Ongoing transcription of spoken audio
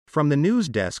From the news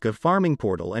desk of Farming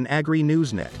Portal and Agri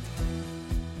Newsnet.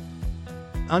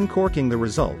 Uncorking the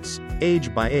results,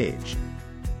 age by age.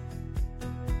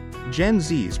 Gen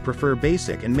Zs prefer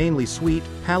basic and mainly sweet,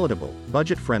 palatable,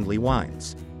 budget-friendly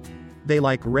wines. They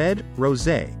like red,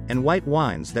 rosé, and white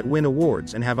wines that win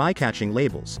awards and have eye-catching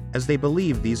labels, as they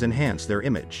believe these enhance their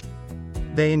image.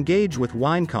 They engage with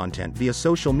wine content via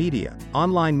social media,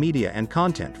 online media and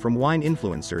content from wine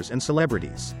influencers and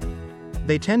celebrities.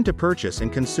 They tend to purchase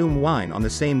and consume wine on the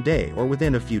same day or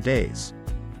within a few days.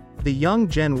 The young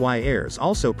Gen Y heirs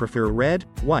also prefer red,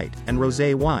 white, and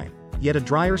rosé wine, yet a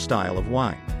drier style of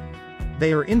wine.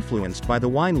 They are influenced by the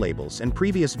wine labels and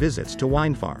previous visits to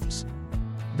wine farms.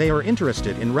 They are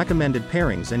interested in recommended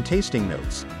pairings and tasting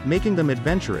notes, making them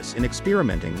adventurous in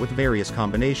experimenting with various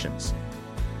combinations.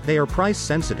 They are price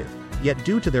sensitive, yet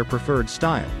due to their preferred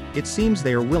style, it seems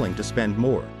they are willing to spend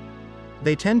more.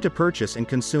 They tend to purchase and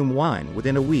consume wine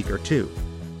within a week or two.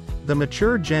 The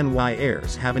mature Gen Y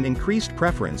heirs have an increased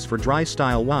preference for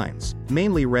dry-style wines,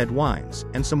 mainly red wines,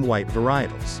 and some white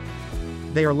varietals.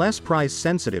 They are less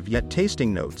price-sensitive, yet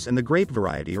tasting notes and the grape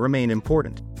variety remain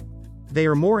important. They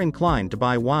are more inclined to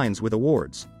buy wines with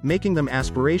awards, making them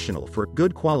aspirational for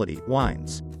good-quality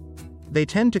wines. They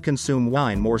tend to consume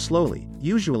wine more slowly,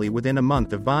 usually within a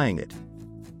month of buying it.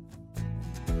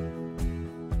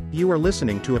 You are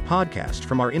listening to a podcast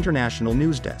from our international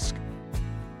news desk.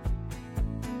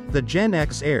 The Gen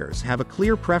X heirs have a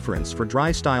clear preference for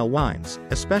dry-style wines,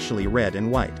 especially red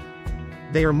and white.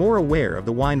 They are more aware of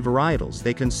the wine varietals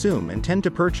they consume and tend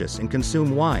to purchase and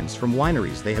consume wines from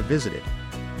wineries they have visited.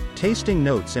 Tasting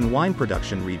notes and wine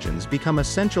production regions become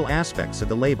essential aspects of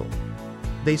the label.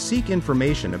 They seek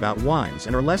information about wines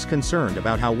and are less concerned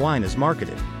about how wine is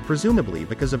marketed, presumably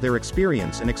because of their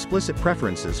experience and explicit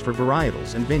preferences for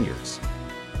varietals and vineyards.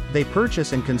 They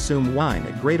purchase and consume wine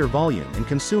at greater volume and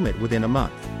consume it within a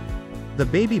month. The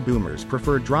baby boomers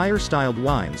prefer drier-styled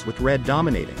wines with red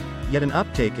dominating, yet an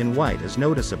uptake in white is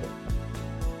noticeable.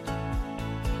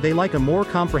 They like a more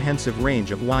comprehensive range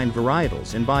of wine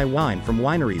varietals and buy wine from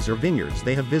wineries or vineyards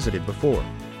they have visited before.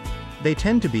 They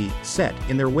tend to be set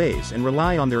in their ways and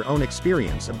rely on their own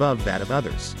experience above that of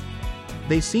others.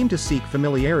 They seem to seek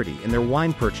familiarity in their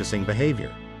wine purchasing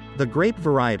behavior. The grape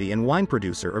variety and wine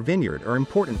producer or vineyard are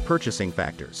important purchasing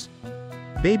factors.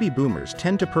 Baby boomers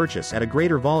tend to purchase at a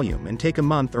greater volume and take a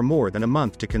month or more than a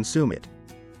month to consume it.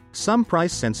 Some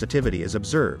price sensitivity is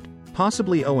observed,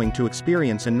 possibly owing to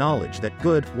experience and knowledge that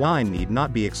good wine need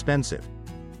not be expensive.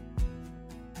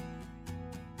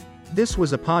 This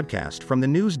was a podcast from the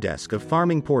news desk of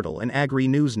Farming Portal and Agri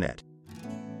Newsnet.